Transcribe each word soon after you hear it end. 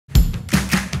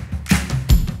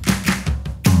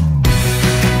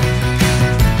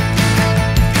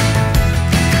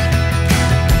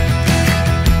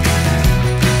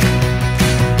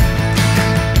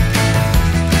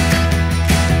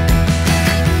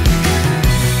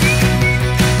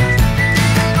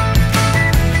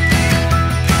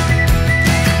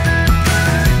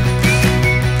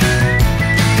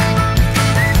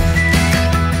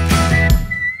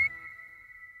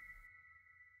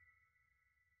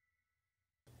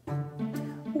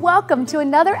Welcome to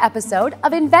another episode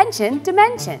of Invention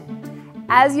Dimension.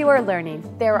 As you are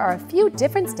learning, there are a few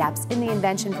different steps in the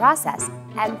invention process,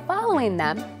 and following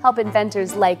them help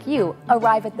inventors like you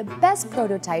arrive at the best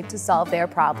prototype to solve their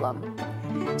problem.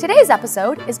 Today's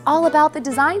episode is all about the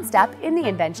design step in the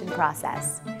invention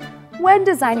process. When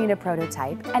designing a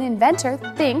prototype, an inventor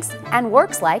thinks and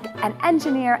works like an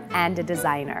engineer and a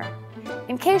designer.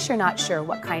 In case you're not sure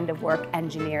what kind of work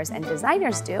engineers and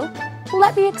designers do,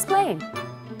 let me explain.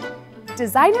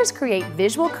 Designers create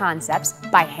visual concepts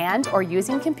by hand or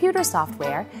using computer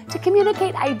software to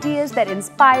communicate ideas that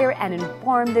inspire and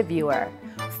inform the viewer.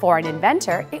 For an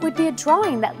inventor, it would be a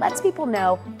drawing that lets people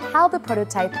know how the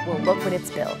prototype will look when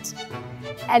it's built.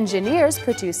 Engineers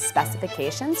produce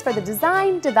specifications for the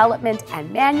design, development,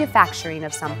 and manufacturing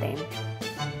of something.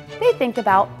 They think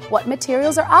about what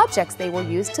materials or objects they will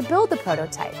use to build the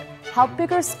prototype, how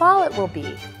big or small it will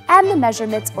be, and the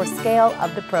measurements or scale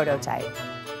of the prototype.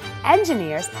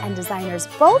 Engineers and designers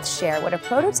both share what a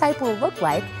prototype will look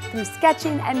like through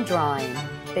sketching and drawing.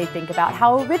 They think about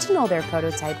how original their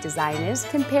prototype design is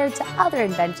compared to other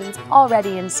inventions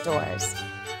already in stores.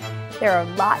 There are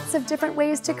lots of different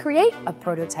ways to create a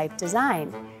prototype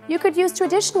design. You could use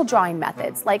traditional drawing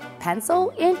methods like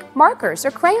pencil, ink, markers,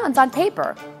 or crayons on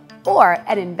paper. Or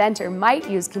an inventor might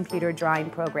use computer drawing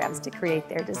programs to create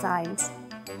their designs.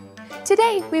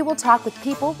 Today, we will talk with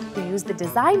people who use the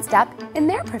design step in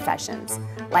their professions,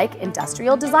 like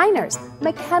industrial designers,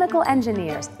 mechanical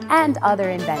engineers, and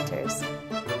other inventors.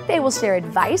 They will share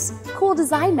advice, cool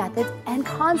design methods, and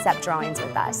concept drawings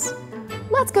with us.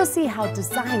 Let's go see how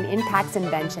design impacts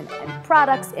invention and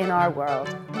products in our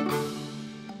world.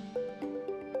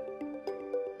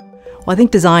 Well, I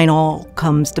think design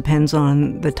depends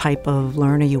on the type of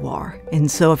learner you are.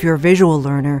 And so if you're a visual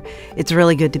learner, it's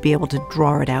really good to be able to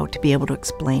draw it out, to be able to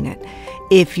explain it.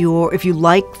 If you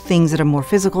like things that are more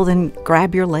physical, then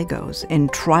grab your Legos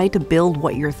and try to build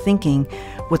what you're thinking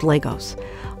with Legos.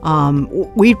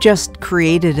 We've just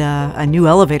created a new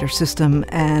elevator system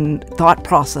and thought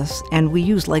process, and we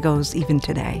use Legos even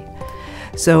today.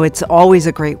 So it's always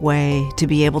a great way to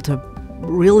be able to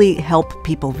really help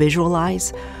people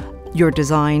visualize your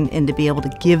design and to be able to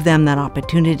give them that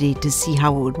opportunity to see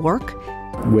how it would work.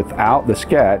 Without the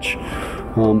sketch,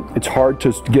 it's hard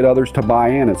to get others to buy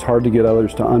in. It's hard to get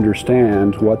others to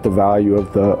understand what the value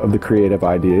of the creative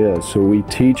idea is. So we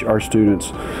teach our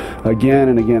students again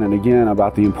and again and again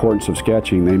about the importance of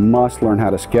sketching. They must learn how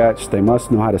to sketch. They must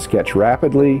know how to sketch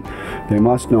rapidly. They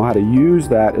must know how to use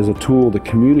that as a tool to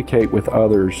communicate with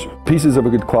others. Pieces of a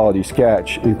good quality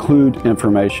sketch include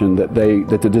information that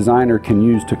the designer can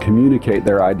use to communicate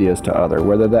their ideas to others,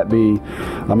 whether that be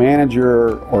a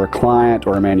manager or a client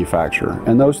or a manufacturer.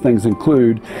 And those things include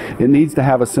it needs to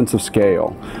have a sense of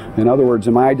scale. In other words,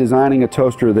 am I designing a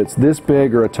toaster that's this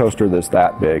big or a toaster that's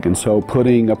that big? And so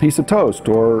putting a piece of toast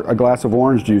or a glass of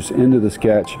orange juice into the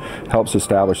sketch helps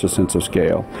establish a sense of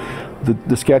scale.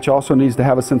 The sketch also needs to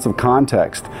have a sense of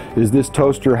context. Is this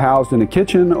toaster housed in a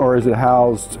kitchen or is it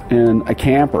housed in a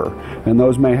camper? And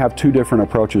those may have two different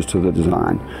approaches to the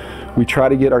design. We try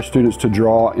to get our students to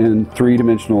draw in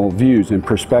three-dimensional views, in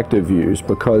perspective views,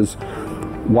 because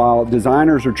while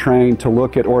designers are trained to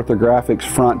look at orthographics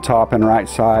front, top, and right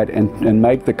side and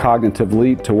make the cognitive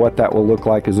leap to what that will look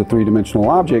like as a three-dimensional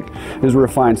object is a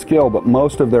refined skill, but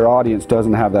most of their audience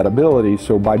doesn't have that ability,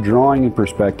 so by drawing in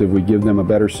perspective we give them a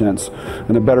better sense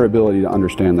and a better ability to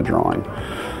understand the drawing.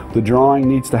 The drawing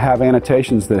needs to have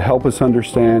annotations that help us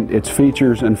understand its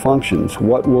features and functions.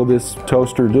 What will this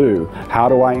toaster do? How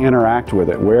do I interact with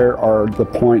it? Where are the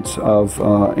points of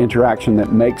interaction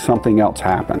that make something else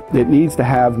happen? It needs to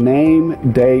have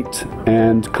name, date,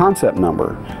 and concept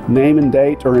number. Name and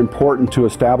date are important to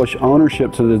establish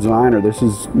ownership to the designer. This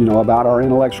is, about our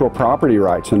intellectual property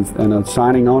rights and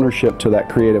assigning ownership to that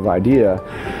creative idea.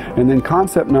 And then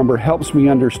concept number helps me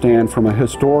understand from a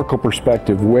historical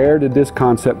perspective, where did this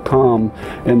concept come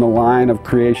in the line of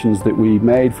creations that we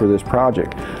made for this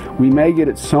project. We may get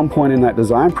at some point in that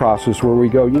design process where we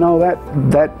go,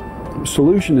 that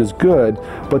solution is good,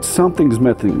 but something's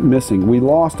missing. We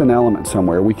lost an element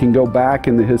somewhere. We can go back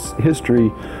in the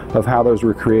history of how those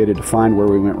were created to find where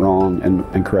we went wrong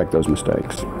and correct those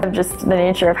mistakes. Just the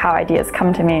nature of how ideas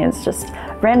come to me is just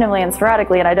randomly and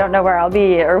sporadically, and I don't know where I'll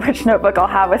be or which notebook I'll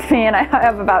have with me, and I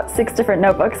have about 6 different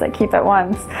notebooks I keep at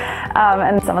once.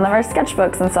 And some of them are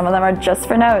sketchbooks and some of them are just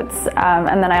for notes.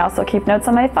 And then I also keep notes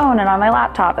on my phone and on my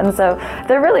laptop, and so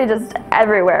they're really just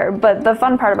everywhere. But the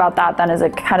fun part about that then is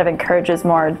it kind of encourages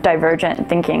more divergent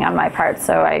thinking on my part,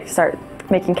 so I start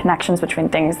making connections between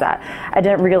things that I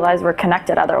didn't realize were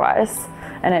connected otherwise.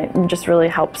 And it just really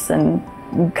helps in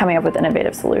coming up with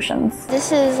innovative solutions.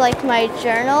 This is like my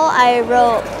journal. I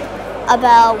wrote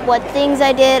about what things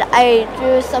I did. I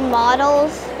drew some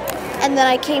models, and then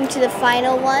I came to the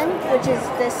final one, which is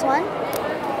this one.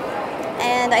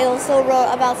 And I also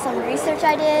wrote about some research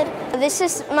I did. This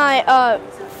is my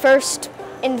first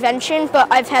invention, but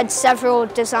I've had several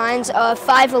designs,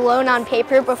 5 alone on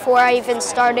paper before I even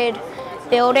started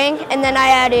building, and then I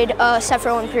added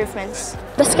several improvements.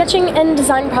 The sketching and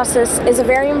design process is a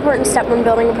very important step when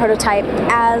building a prototype,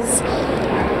 as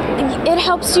it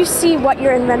helps you see what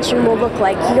your invention will look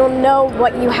like. You'll know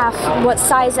what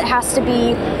size it has to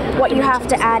be, what you have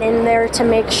to add in there to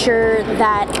make sure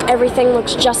that everything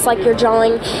looks just like you're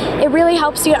drawing. It really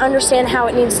helps you to understand how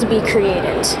it needs to be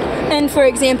created. And for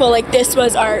example, like this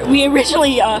was we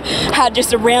originally had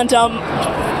just a random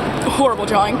horrible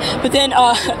drawing, but then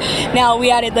now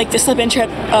we added like the slip and trip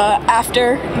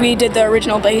after we did the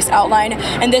original base outline,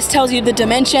 and this tells you the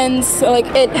dimensions, so like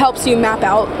it helps you map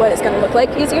out what it's going to look like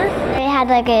easier. I had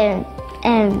like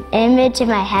an image in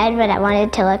my head what I wanted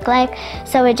it to look like,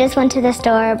 so we just went to the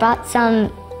store, bought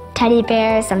some teddy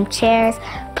bears, some chairs,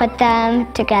 put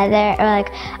them together. Or like,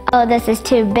 oh, this is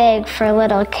too big for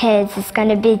little kids, it's going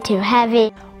to be too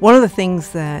heavy. One of the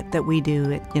things that we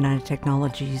do at United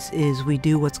Technologies is we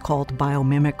do what's called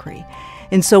biomimicry.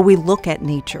 And so we look at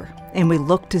nature and we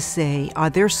look to say,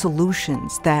 are there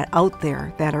solutions that out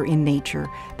there that are in nature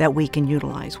that we can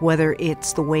utilize? Whether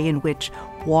it's the way in which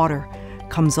water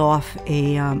comes off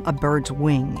a bird's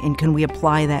wing, and can we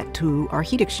apply that to our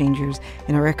heat exchangers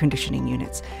in our air conditioning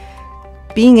units?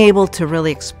 Being able to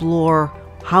really explore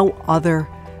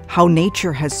how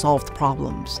nature has solved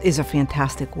problems is a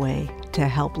fantastic way to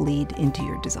help lead into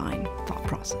your design thought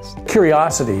process.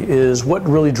 Curiosity is what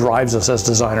really drives us as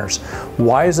designers.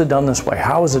 Why is it done this way?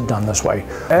 How is it done this way?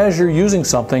 As you're using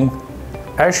something,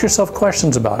 ask yourself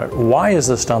questions about it. Why is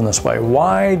this done this way?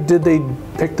 Why did they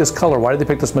pick this color? Why did they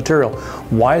pick this material?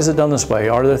 Why is it done this way?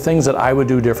 Are there things that I would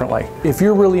do differently? If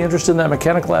you're really interested in that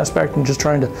mechanical aspect and just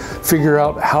trying to figure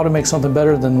out how to make something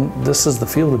better, then this is the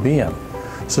field to be in.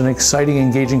 It's an exciting,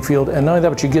 engaging field, and not only that,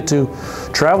 but you get to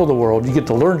travel the world, you get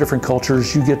to learn different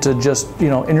cultures, you get to just,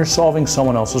 and you're solving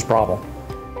someone else's problem.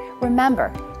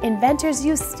 Remember, inventors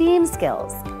use STEAM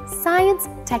skills: science,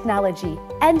 technology,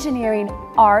 engineering,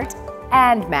 art,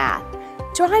 and math.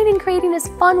 Drawing and creating is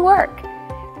fun work.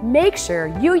 Make sure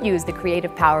you use the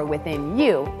creative power within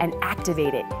you and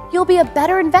activate it. You'll be a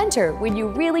better inventor when you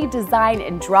really design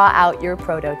and draw out your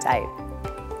prototype.